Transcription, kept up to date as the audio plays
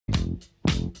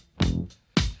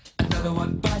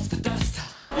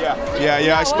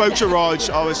Yeah. I spoke to Raj.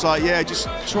 I was like, yeah, just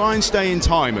try and stay in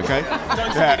time, okay?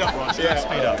 Don't speed up, Raj. Yeah. Don't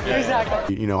speed up. Yeah.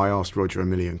 Exactly. You know, I asked Roger a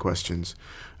million questions.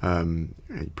 He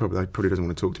probably doesn't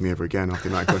want to talk to me ever again after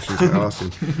the amount of questions I asked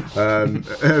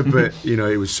him. But you know,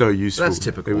 it was so useful. That's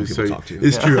typical. It was people talk to you.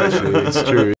 It's true, actually. It's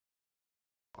true.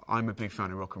 I'm a big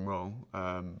fan of rock and roll.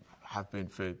 Have been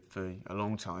for a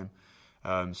long time.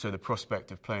 So the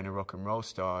prospect of playing a rock and roll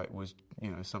star was,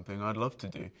 you know, something I'd love to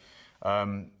do.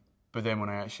 But then when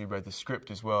I actually read the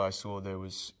script as well, I saw there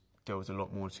was a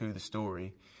lot more to the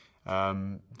story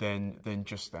than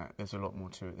just that. There's a lot more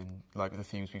to it than like the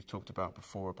themes we've talked about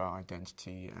before about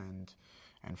identity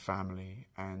and family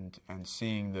and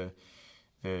seeing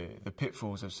the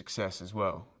pitfalls of success as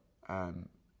well. And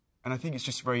I think it's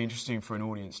just very interesting for an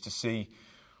audience to see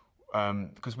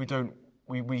because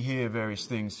we hear various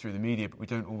things through the media, but we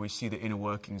don't always see the inner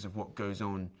workings of what goes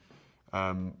on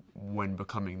when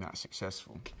becoming that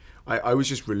successful. I was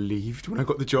just relieved when I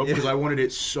got the job because I wanted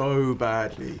it so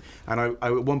badly, and I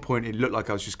at one point it looked like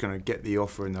I was just going to get the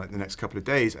offer in the next couple of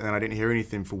days, and then I didn't hear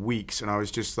anything for weeks, and I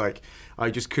was just like, I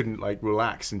just couldn't like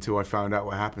relax until I found out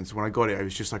what happened. So when I got it, it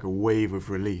was just like a wave of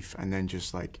relief, and then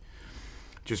just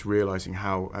realizing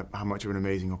how much of an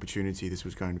amazing opportunity this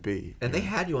was going to be. And they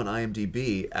had you on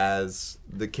IMDb as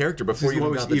the character before you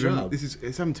even got the job.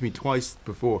 It's happened to me twice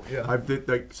before. Yeah.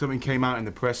 Like something came out in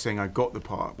the press saying I got the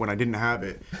part when I didn't have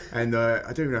it, and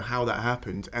I don't even know how that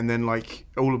happened. And then like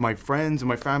all of my friends and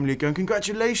my family are going,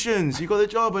 "Congratulations, you got the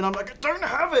job," and I'm like, "I don't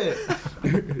have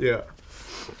it." Yeah.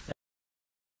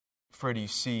 Freddie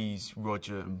sees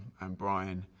Roger and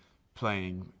Brian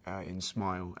playing in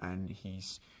Smile, and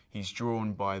he's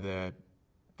drawn by the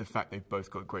fact they've both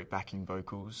got great backing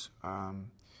vocals.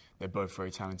 They're both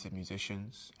very talented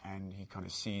musicians, and he kind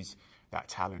of sees that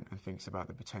talent and thinks about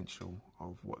the potential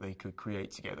of what they could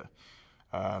create together,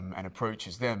 and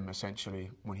approaches them essentially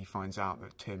when he finds out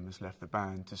that Tim has left the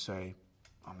band to say,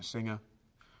 "I'm a singer,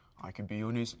 I can be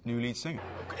your new lead singer."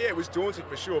 Yeah, it was daunting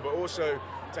for sure, but also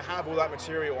to have all that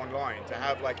material online, to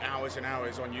have like hours and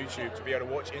hours on YouTube, to be able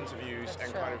to watch interviews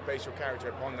and kind of base your character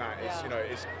upon that is, you know,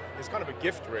 it's kind of a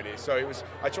gift really. So it was,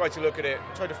 I tried to look at it,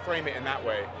 try to frame it in that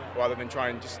way, rather than try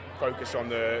and just focus on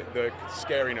the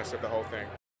scariness of the whole thing.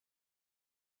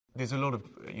 There's a lot of,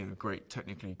 you know,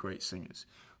 technically great singers,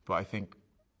 but I think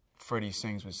Freddie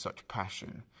sings with such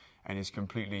passion and is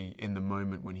completely in the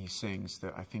moment when he sings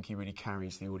that I think he really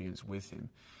carries the audience with him.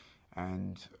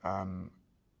 And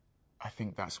I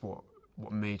think that's what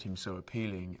made him so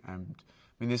appealing. And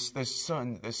I mean, there's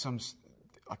some,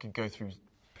 I could go through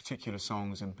particular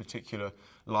songs and particular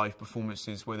live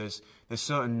performances where there's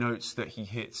certain notes that he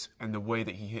hits and the way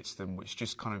that he hits them, which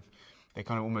just they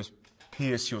kind of almost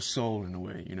pierce your soul in a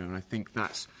way, you know. And I think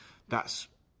that's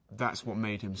what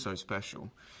made him so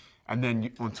special. And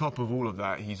then on top of all of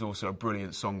that, he's also a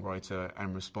brilliant songwriter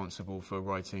and responsible for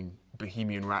writing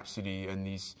Bohemian Rhapsody and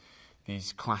these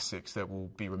classics that will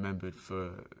be remembered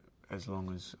for as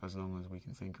long as we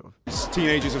can think of.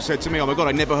 Teenagers have said to me, "Oh my God,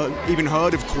 I never even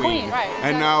heard of Queen," right,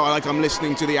 and now I'm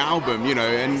listening to the album, you know,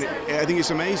 and I think it's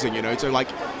amazing, you know,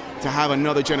 to have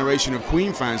another generation of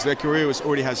Queen fans. Their career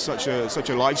already has such a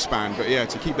lifespan, but yeah,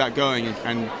 to keep that going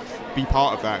and be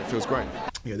part of that feels great.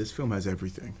 Yeah, this film has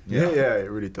everything. Yeah,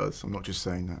 it really does. I'm not just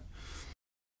saying that.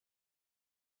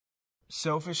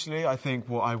 Selfishly, I think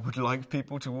what I would like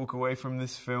people to walk away from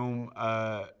this film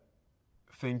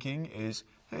thinking is,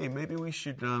 hey, maybe we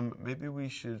should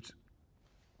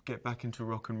get back into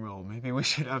rock and roll. Maybe we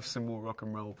should have some more rock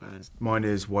and roll bands. Mine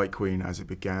is White Queen, As It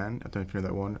Began. I don't know if you know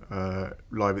that one.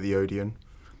 Live at the Odeon.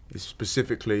 It's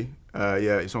specifically,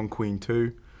 it's on Queen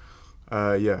 2.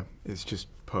 Yeah, it's just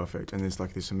perfect, and there's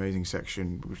like this amazing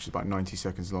section which is about 90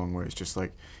 seconds long where it's just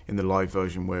like in the live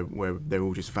version where they're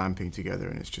all just vamping together,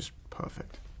 and it's just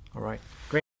perfect. All right,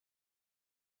 great.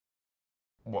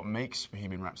 What makes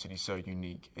Bohemian Rhapsody so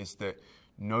unique is that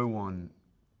no one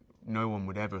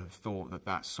would ever have thought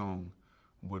that song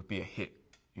would be a hit.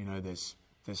 You know, there's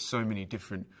so many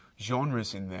different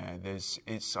genres in there. There's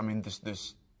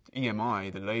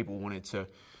EMI, the label, wanted to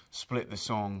split the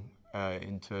song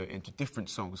into different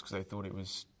songs because they thought it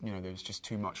was, you know, there was just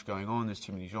too much going on, there's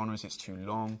too many genres, it's too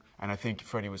long. And I think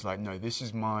Freddie was like, no, this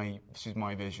is my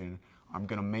vision. I'm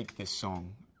going to make this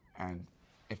song, and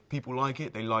if people like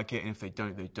it, they like it, and if they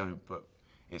don't, they don't. But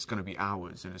it's going to be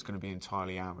ours, and it's going to be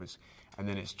entirely ours. And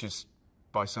then it's just,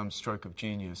 by some stroke of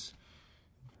genius,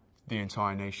 the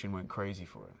entire nation went crazy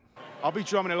for it. I'll be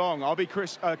drumming along, I'll be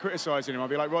criticising him, I'll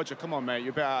be like, Roger, come on mate,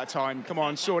 you're a bit out of time, come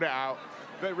on, sort it out.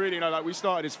 But really, you know, like, we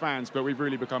started as fans, but we've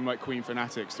really become like Queen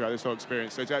fanatics throughout this whole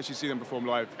experience. So to actually see them perform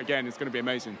live again, it's going to be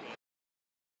amazing.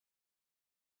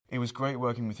 it was great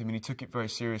working with him, and he took it very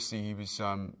seriously.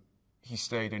 He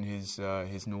stayed in his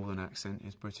northern accent,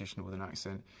 his British northern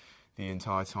accent, the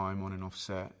entire time on and off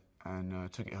set,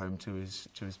 and took it home to his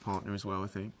partner as well, I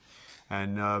think.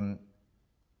 And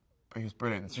he was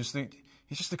brilliant. He's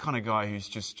just the kind of guy who's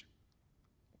just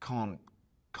can't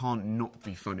not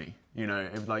be funny. You know,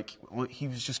 he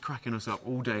was just cracking us up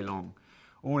all day long,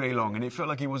 and it felt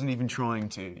like he wasn't even trying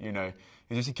to. You know,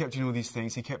 he kept doing all these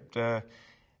things. He kept.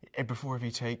 Before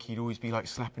every take, he'd always be like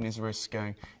slapping his wrists,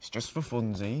 going, "It's just for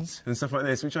funsies," and stuff like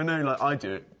this, which I know, like I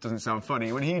do it, doesn't sound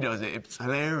funny. When he does it, it's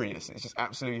hilarious. It's just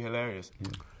absolutely hilarious.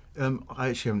 I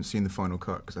actually haven't seen the final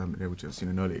cut because I haven't been able to. I've seen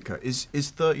an earlier cut. Is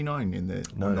 39 in there?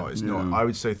 No, it's not. I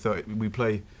would say 30. We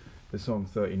play the song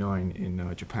 39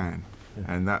 in Japan,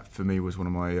 and that for me was one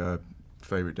of my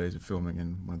favourite days of filming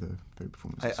and one of the favourite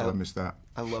performances. So I missed that.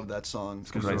 I love that song. It's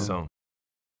a great song.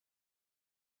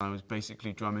 I was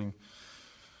basically drumming,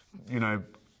 you know,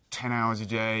 10 hours a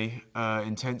day,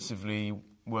 intensively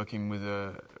working with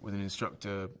an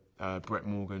instructor, Brett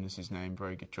Morgan is his name,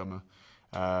 very good drummer,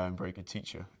 very good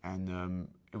teacher, and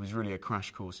it was really a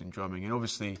crash course in drumming. And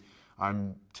obviously,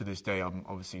 to this day, I'm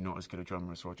obviously not as good a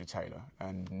drummer as Roger Taylor,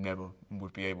 and never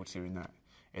would be able to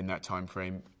in that time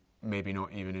frame. Maybe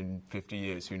not even in 50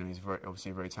 years. Who knows? He's obviously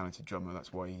a very talented drummer.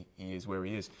 That's why he is where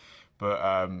he is. But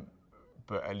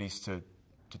at least to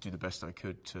do the best I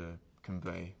could to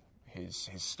convey his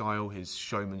style, his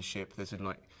showmanship.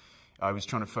 I was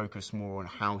trying to focus more on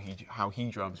how he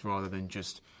drums rather than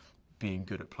just being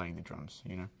good at playing the drums.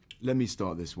 You know. Let me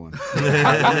start this one.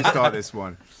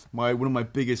 One of my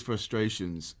biggest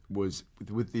frustrations was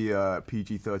with the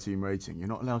PG-13 rating. You're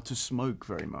not allowed to smoke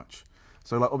very much.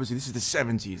 So like obviously this is the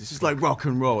 70s. This is like rock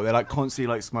and roll. They're like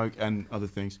constantly like smoke and other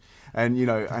things, and you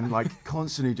know, and like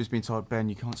constantly just being told, Ben,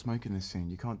 you can't smoke in this scene.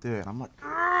 You can't do it. And I'm like,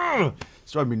 ugh!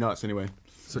 It's driving me nuts anyway.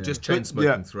 So just chain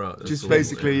smoking throughout. That's just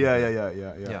basically,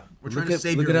 yeah. We're trying to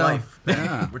save your life.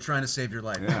 We're trying to save your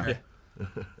life. Yeah.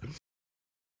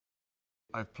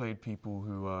 I've played people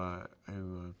who have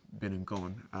been and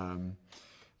gone,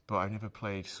 but I've never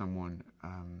played someone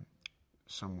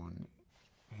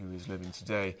who is living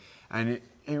today, and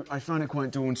I found it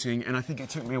quite daunting. And I think it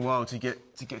took me a while to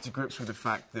get to grips with the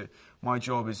fact that my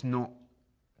job is not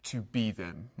to be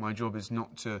them. My job is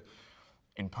not to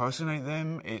impersonate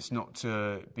them. It's not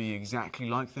to be exactly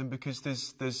like them, because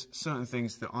there's certain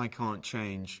things that I can't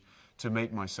change to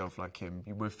make myself like him.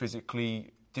 We're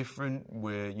physically different.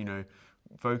 We're, you know,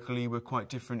 vocally we're quite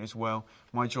different as well.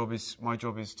 My job is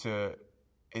to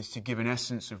give an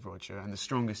essence of Roger, and the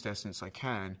strongest essence I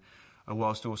can,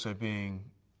 whilst also being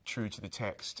true to the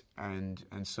text and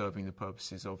serving the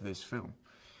purposes of this film.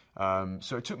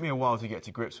 So it took me a while to get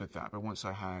to grips with that, but once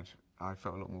I had, I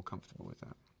felt a lot more comfortable with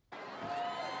that.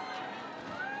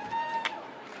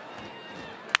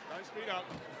 Don't speed up.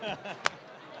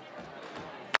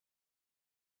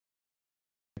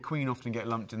 Queen often get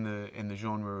lumped in the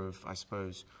genre of, I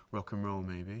suppose, rock and roll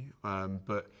maybe,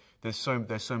 but there's so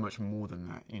much more than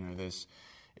that. You know,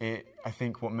 I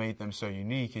think what made them so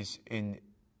unique is in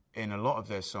a lot of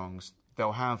their songs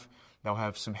they'll have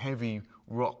some heavy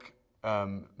rock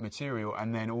material,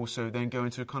 and then go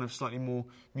into a kind of slightly more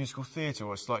musical theatre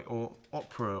or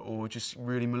opera, or just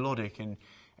really melodic,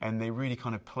 and they really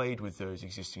kind of played with those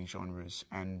existing genres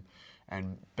and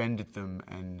bended them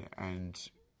and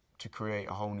to create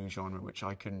a whole new genre which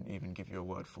I couldn't even give you a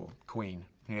word for. Queen.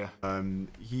 Yeah.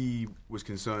 He was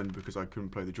concerned because I couldn't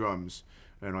play the drums,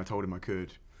 and I told him I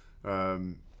could. A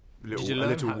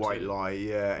little white lie,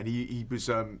 yeah. And he was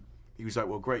like,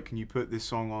 well, great. Can you put this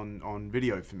song on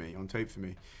video for me, on tape for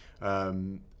me?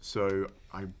 So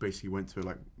I basically went to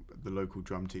like the local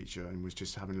drum teacher and was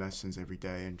just having lessons every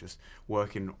day and just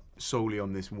working solely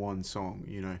on this one song,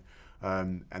 you know.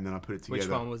 And then I put it together.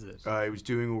 Which one was it? It was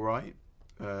Doing All Right.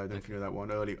 I don't know if you know that one,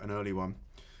 an early one.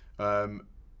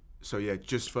 So yeah,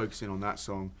 just focusing on that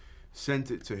song,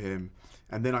 sent it to him,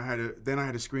 and then I had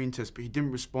a screen test, but he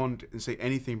didn't respond and say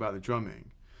anything about the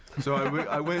drumming. So I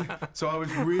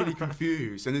was really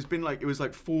confused, and it was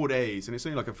like 4 days, and it's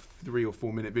only like a 3 or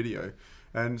 4 minute video,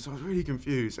 and so I was really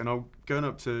confused. And I'm going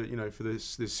up to, you know, for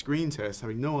this screen test,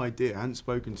 having no idea. I hadn't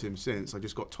spoken to him since. I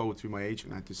just got told through my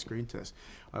agent I had this screen test.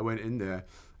 I went in there,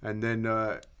 and then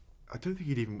I don't think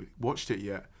he'd even watched it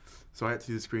yet, so I had to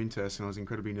do the screen test, and I was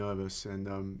incredibly nervous.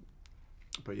 And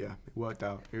but yeah, it worked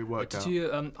out. Did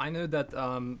you? I know that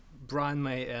Brian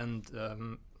May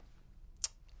and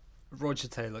Roger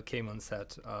Taylor came on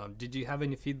set. Did you have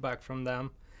any feedback from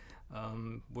them?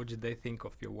 What did they think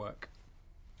of your work?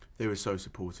 They were so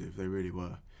supportive. They really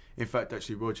were. In fact,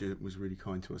 actually, Roger was really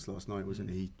kind to us last night, wasn't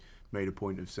he? He made a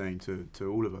point of saying to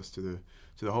all of us, to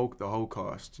the whole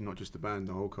cast, not just the band,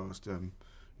 the whole cast,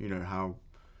 you know, how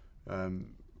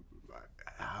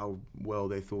well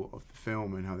they thought of the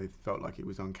film and how they felt like it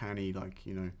was uncanny, like,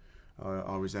 you know,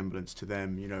 our resemblance to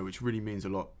them, you know, which really means a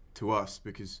lot to us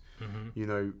because, you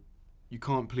know, you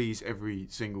can't please every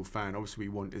single fan. Obviously, we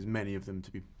want as many of them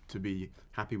to be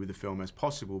happy with the film as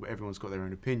possible, but everyone's got their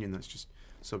own opinion. That's just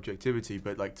subjectivity.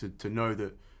 But like to know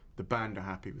that the band are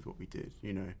happy with what we did,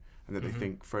 you know, and that they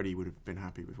think Freddie would have been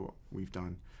happy with what we've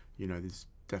done, you know, there's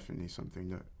definitely something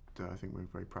that I think we're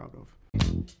very proud of.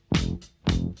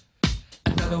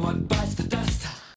 Another one bites the dust.